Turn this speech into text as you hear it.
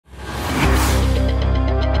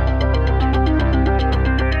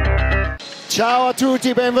Ciao a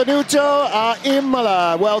tutti, benvenuto a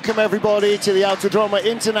Imola. Welcome everybody to the Autodromo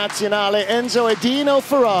Internazionale Enzo Edino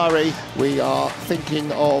Ferrari. We are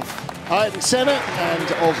thinking of Ayrton Senna and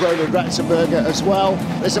of Roland Ratzenberger as well.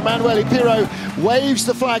 As Emanuele Pirro waves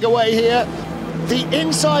the flag away here. The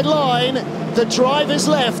inside line, the driver's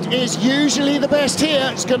left, is usually the best here.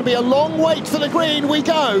 It's going to be a long wait for the green. We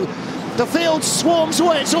go. The field swarms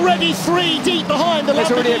away. It's already 3 deep behind the Lamborghini.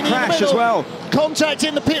 There's already a crash as well. Contact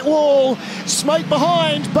in the pit wall, smoke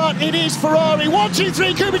behind, but it is Ferrari. 1, 2,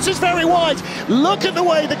 3, Kubica's very wide. Look at the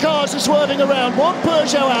way the cars are swerving around. One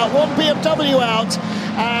Peugeot out, one BMW out,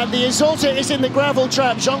 and the Isolta is in the gravel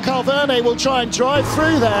trap. Jean-Carl Vernet will try and drive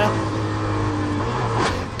through there.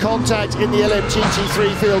 Contact in the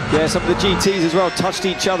LMGT3 field. Yeah, some of the GTs as well touched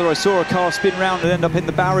each other. I saw a car spin round and end up in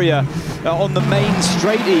the barrier on the main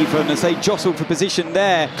straight even as they jostled for position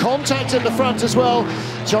there. Contact at the front as well.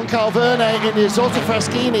 Jean-Carl Vernet in the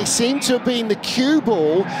Fraschini seemed to have been the cue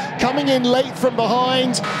ball, coming in late from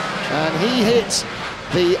behind, and he hit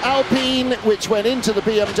the Alpine, which went into the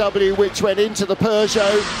BMW, which went into the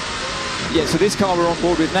Peugeot. Yeah, so this car we're on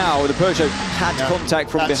board with now, the Peugeot had contact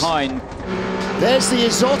from behind. There's the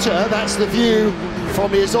Isolta, that's the view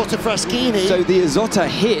from the Isolta Fraschini. So the Isolta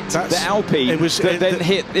hit the Alpine, it was a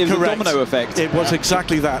domino effect. It was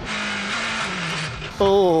exactly that.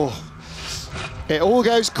 Oh, it all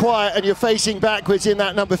goes quiet and you're facing backwards in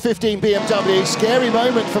that number 15 BMW. Scary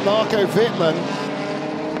moment for Marco Wittmann.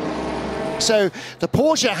 So the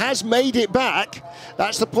Porsche has made it back.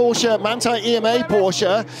 That's the Porsche, Manthey EMA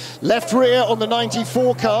Porsche. Left rear on the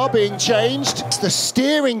 94 car being changed. It's the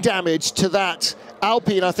steering damage to that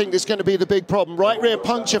Alpine, I think, is going to be the big problem. Right rear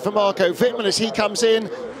puncture for Marco Wittmann as he comes in.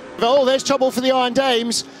 Oh, there's trouble for the Iron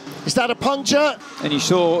Dames. Is that a puncture? And you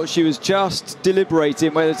saw she was just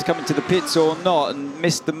deliberating whether to come into the pits or not and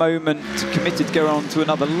missed the moment, committed to go on to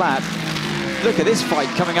another lap. Look at this fight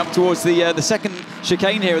coming up towards the second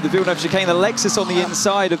chicane here, the Villeneuve chicane. The Lexus on the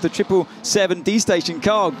inside of the 777 D-Station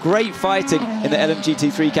car. Great fighting in the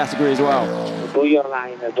LMGT3 category as well. Do your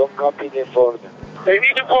line, don't copy the Ford. They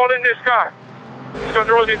need to call in this car. It's going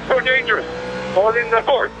to roll in, so dangerous. Call in the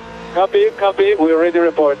Ford. Copy, copy. We already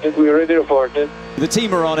reported. We already reported. The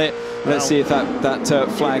team are on it. Let's see if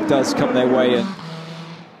that flag does come their way in.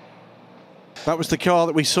 That was the car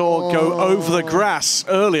that we saw go over the grass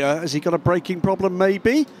earlier. Has he got a braking problem,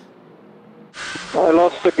 maybe? I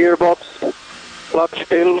lost the gearbox. Clutch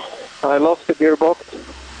hill. I lost the gearbox.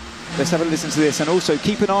 Let's have a listen to this, and also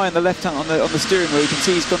keep an eye on the left hand on the steering wheel. You can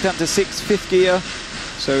see he's gone down to 5th gear,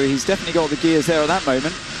 so he's definitely got the gears there at that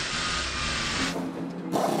moment.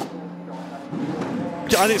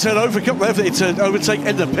 And it's an it's an overtake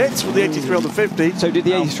in the pits with the 83 on the 50. So did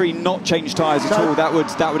the 83 not change tyres at all? That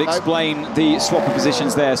would explain the swap of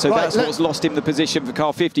positions there. So that's what's lost him the position for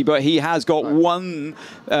car 50. But he has got one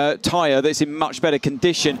tyre that's in much better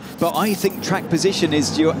condition. But I think track position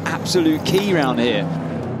is your absolute key round here.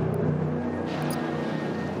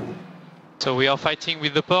 So we are fighting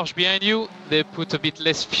with the Porsche behind you. They put a bit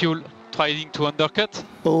less fuel trying to undercut.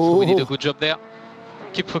 So we did a good job there.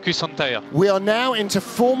 Keep focus on tyre. We are now into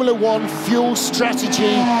Formula One fuel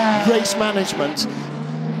strategy, race management.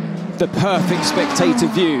 The perfect spectator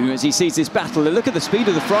view as he sees this battle. Look at the speed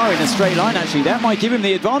of the Ferrari in a straight line, actually. That might give him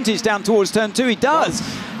the advantage down towards turn 2. He does.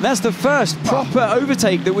 And that's the first proper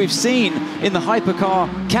overtake that we've seen in the hypercar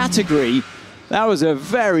category. That was a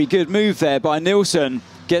very good move there by Nilsson.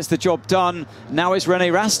 Gets the job done. Now it's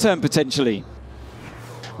René Rast's turn, potentially.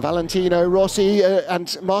 Valentino Rossi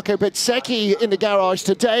and Marco Bezzecchi in the garage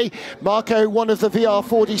today. Marco, one of the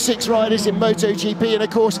VR46 riders in MotoGP, and of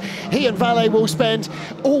course he and Valle will spend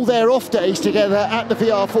all their off days together at the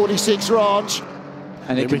VR46 ranch.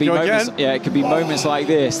 And it could be moments, it could be moments like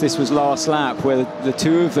this. This was last lap where the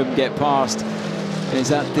two of them get past. Is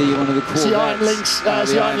that one of the Corvettes? The Iron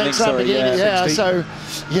Links Lamborghini, yeah. So,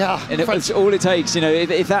 yeah. And it's all it takes, you know,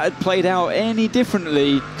 if that had played out any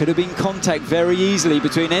differently, could have been contact very easily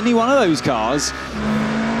between any one of those cars.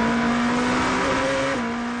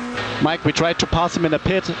 Mike, we tried to pass him in the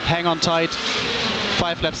pit. Hang on tight.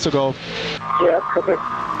 5 laps to go. Yeah, perfect.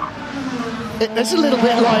 It's a little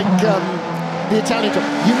bit like the Italian job.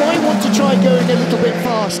 You might want to try going a little bit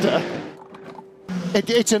faster.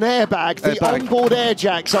 It's an airbag. The onboard air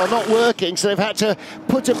jacks are not working, so they've had to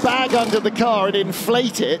put a bag under the car and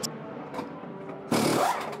inflate it.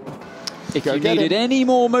 If you needed any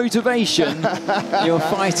more motivation, you're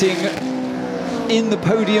fighting in the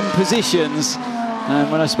podium positions. And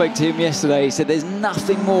when I spoke to him yesterday, he said there's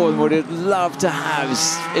nothing more than what he'd love to have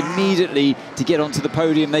immediately to get onto the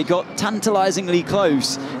podium. They got tantalisingly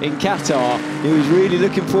close in Qatar. He was really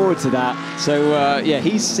looking forward to that. So, yeah,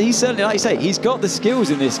 he's certainly, like I say, he's got the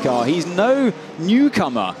skills in this car. He's no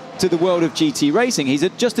newcomer to the world of GT racing. He's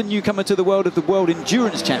just a newcomer to the world of the World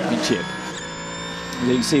Endurance Championship.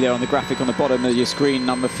 You can see there on the graphic on the bottom of your screen,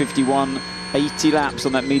 number 51, 80 laps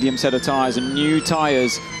on that medium set of tyres, and new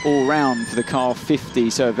tyres all round for the car 50.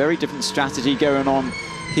 So a very different strategy going on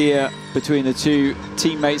here between the two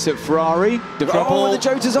teammates at Ferrari. The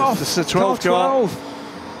Jota's off. It's the 12 car.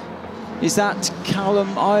 Is that Callum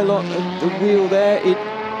Ilott at the wheel there? It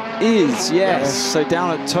is, yes. So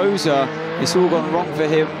down at Tosa, it's all gone wrong for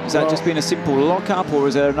him. Has that just been a simple lock-up, or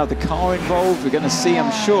is there another car involved? We're going to see,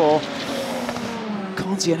 I'm sure.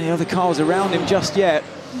 Can't see any other cars around him just yet.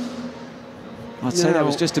 I'd say that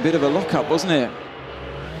was just a bit of a lock-up, wasn't it?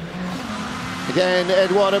 Again,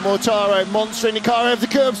 Eduardo Mortaro monstering the car over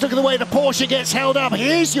the curbs. Look at the way the Porsche gets held up.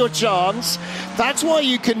 Here's your chance. That's why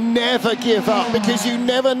you can never give up, because you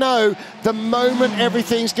never know the moment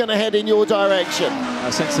everything's going to head in your direction. I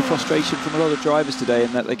sense the frustration from a lot of drivers today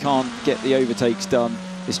in that they can't get the overtakes done.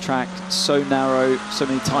 This track, so narrow, so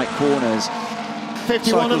many tight corners.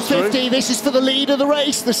 51 and 50, this is for the lead of the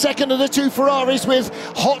race. The second of the two Ferraris with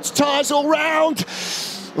hot tyres all round.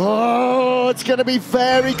 Oh, it's going to be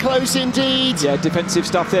very close indeed. Yeah, defensive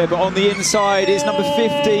stuff there, but on the inside is number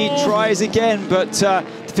 50, tries again, but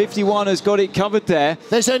 51 has got it covered there.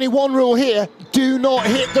 There's only one rule here, do not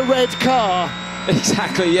hit the red car.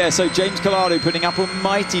 Exactly, yeah, so James Collado putting up a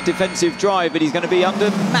mighty defensive drive, but he's going to be under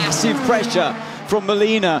massive pressure from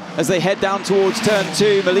Molina as they head down towards turn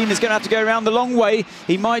 2. Molina's going to have to go around the long way.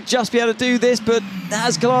 He might just be able to do this, but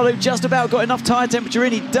has Collado just about got enough tyre temperature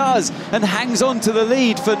in? He does, and hangs on to the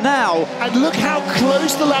lead for now. And look how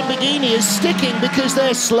close the Lamborghini is sticking, because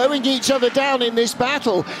they're slowing each other down in this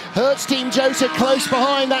battle. Hertz Team Jota close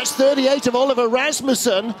behind. That's 38 of Oliver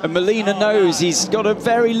Rasmussen. And Molina knows he's got a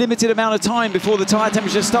very limited amount of time before the tyre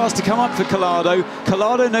temperature starts to come up for Collado.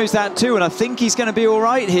 Collado knows that too, and I think he's going to be all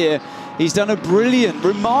right here. He's done a brilliant,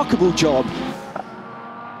 remarkable job.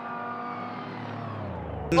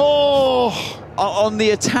 Oh! On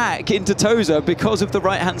the attack into Tosa because of the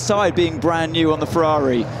right-hand side being brand new on the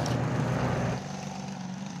Ferrari.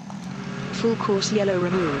 Full course yellow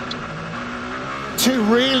removed. Two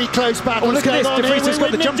really close battles going on. De Vries has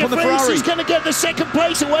got the jump on the Ferrari. He's going to get the second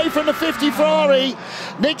place away from the 50 Ferrari.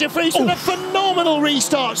 Nick De Vries with a phenomenal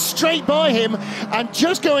restart straight by him and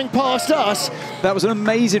just going past us. That was an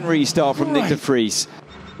amazing restart from Nick De Vries.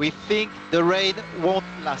 We think the rain won't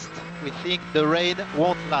last. We think the rain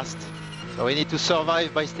won't last. So we need to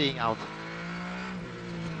survive by staying out.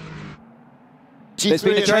 There's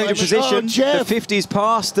been a change of position. The 50's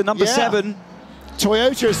past the number 7.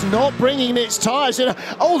 Toyota's not bringing its tyres in.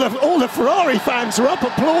 All the Ferrari fans are up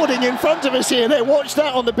applauding in front of us here. They watch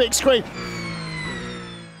that on the big screen.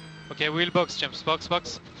 Okay, wheel box, James.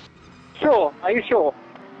 Box. Sure, are you sure?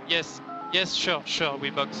 Yes, sure,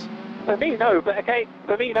 wheel box. For me, no, but okay,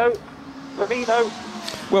 for me, no. For me, no.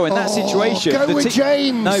 Well, in that situation, go with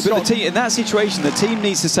James. No, but in that situation, the team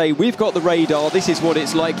needs to say, we've got the radar, this is what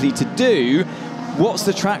it's likely to do. What's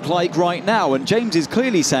the track like right now? And James is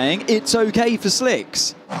clearly saying it's okay for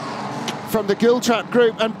slicks. From the Giltrap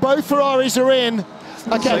group, and both Ferraris are in.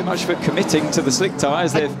 Okay. So much for committing to the slick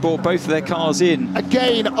tyres. They've brought both of their cars in.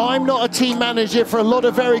 Again, I'm not a team manager for a lot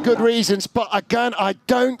of very good reasons, but again, I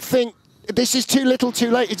don't think this is too little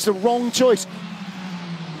too late. It's the wrong choice.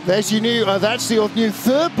 There's your new, that's your new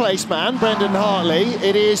third place man, Brendan Hartley.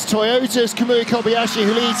 It is Toyota's Kamui Kobayashi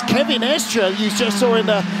who leads Kevin Estra, you just saw in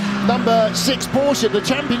the number 6 Porsche, the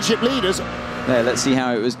championship leaders. There, let's see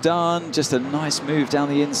how it was done. Just a nice move down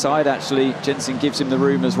the inside, actually. Jensen gives him the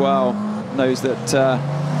room as well. Knows that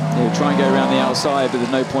he'll try and go around the outside, but there's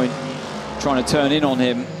no point trying to turn in on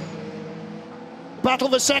him. Battle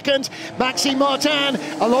for second, Maxime Martin.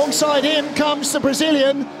 Alongside him comes the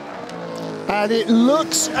Brazilian. And it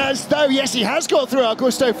looks as though, yes, he has got through.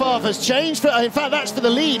 Augusto Farfus changed. In fact, that's for the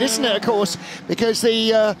lead, isn't it, of course? Because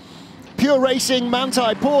the Pure Racing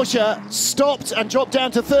Manthey Porsche stopped and dropped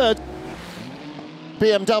down to third.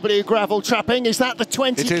 BMW gravel trapping. Is that the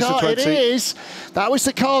 20 car? It is. That was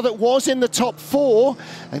the car that was in the top 4.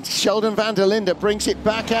 And Sheldon van der Linde brings it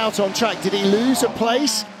back out on track. Did he lose a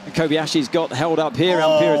place? Kobayashi's got held up here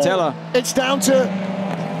around Piratella. It's down to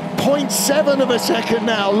 0.7 of a second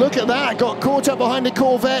now. Look at that. Got caught up behind the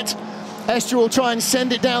Corvette. Estra will try and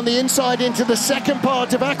send it down the inside into the second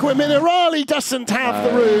part of Aqua Minerale. Doesn't have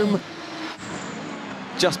the room.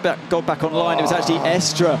 just got back online. It was actually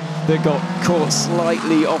Estra that got caught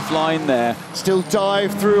slightly offline there. Still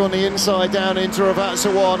dive through on the inside down into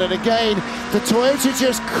Ravazza 1, and again the Toyota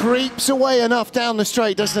just creeps away enough down the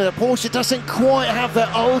straight, doesn't it? Porsche doesn't quite have their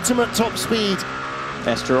ultimate top speed.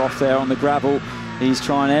 Estra off there on the gravel. He's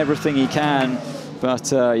trying everything he can,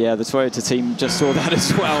 but yeah, the Toyota team just saw that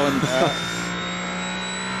as well, and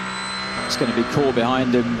it's going to be caught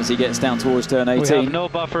behind him as he gets down towards turn 18. We have no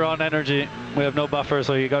buffer on energy. We have no buffer,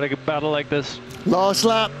 so you got to battle like this. Last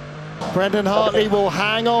lap, Brendan Hartley will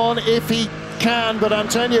hang on if he can, but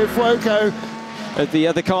Antonio Fuoco at the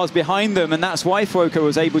other cars behind them, and that's why Fuoco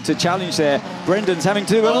was able to challenge there. Brendan's having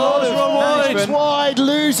to do a lot of management. Wide,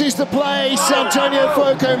 loses the place. Antonio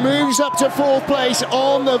Fuoco moves up to 4th place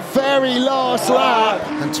on the very last lap.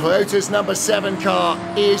 And Toyota's number 7 car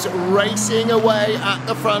is racing away at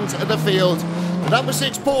the front of the field. The number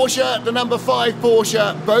 6 Porsche, the number 5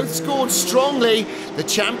 Porsche, both scored strongly. The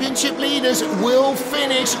championship leaders will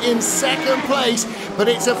finish in 2nd place, but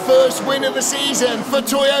it's a first win of the season for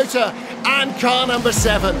Toyota and car number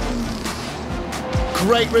 7.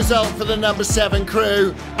 Great result for the number 7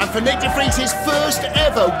 crew, and for Nick de Vries's first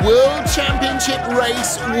ever World Championship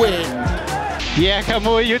race win. Yeah,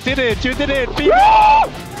 Camus, you did it,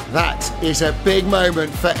 That is a big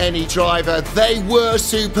moment for any driver. They were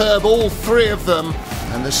superb, all 3 of them,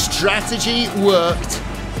 and the strategy worked.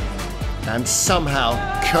 And somehow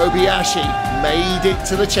Kobayashi made it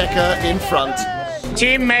to the checker in front.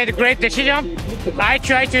 Team made a great decision. I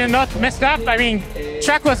tried to not mess up. I mean,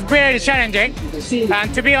 track was very challenging,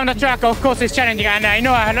 and to be on the track, of course, is challenging. And I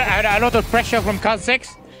know I had a lot of pressure from car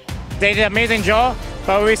 6. They did an amazing job,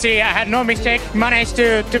 but we see I had no mistake. Managed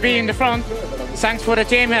to be in the front. Thanks for the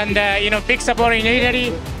team, and you know, big support in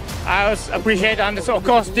Italy. I was appreciate, and so of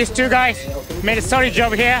course these 2 guys made a solid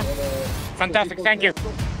job here. Fantastic, thank you.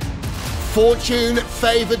 Fortune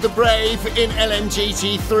favoured the brave in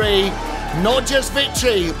LMGT3. Not just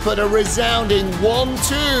victory, but a resounding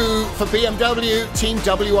 1-2 for BMW Team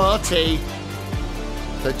WRT.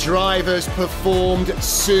 The drivers performed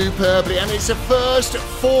superbly, and it's a first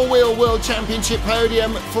 4-wheel World Championship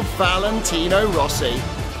podium for Valentino Rossi.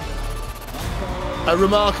 A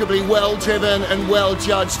remarkably well-driven and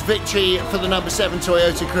well-judged victory for the number 7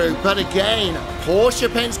 Toyota crew. But again, Porsche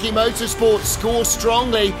Penske Motorsport scores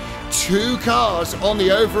strongly. 2 cars on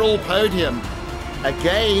the overall podium.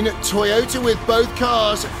 Again, Toyota with both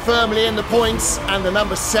cars firmly in the points, and the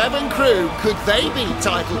number 7 crew, could they be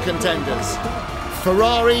title contenders?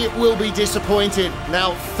 Ferrari will be disappointed,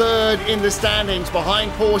 now 3rd in the standings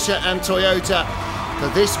behind Porsche and Toyota.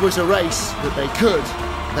 But this was a race that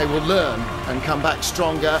they will learn and come back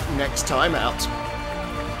stronger next time out.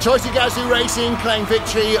 Choice Gazoo Racing claimed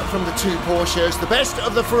victory from the 2 Porsches, the best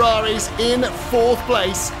of the Ferraris in 4th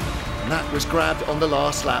place, and that was grabbed on the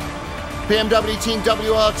last lap. BMW Team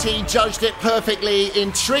WRT judged it perfectly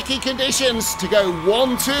in tricky conditions to go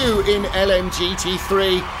 1-2 in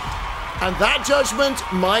LMGT3, and that judgment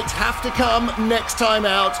might have to come next time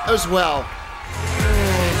out as well.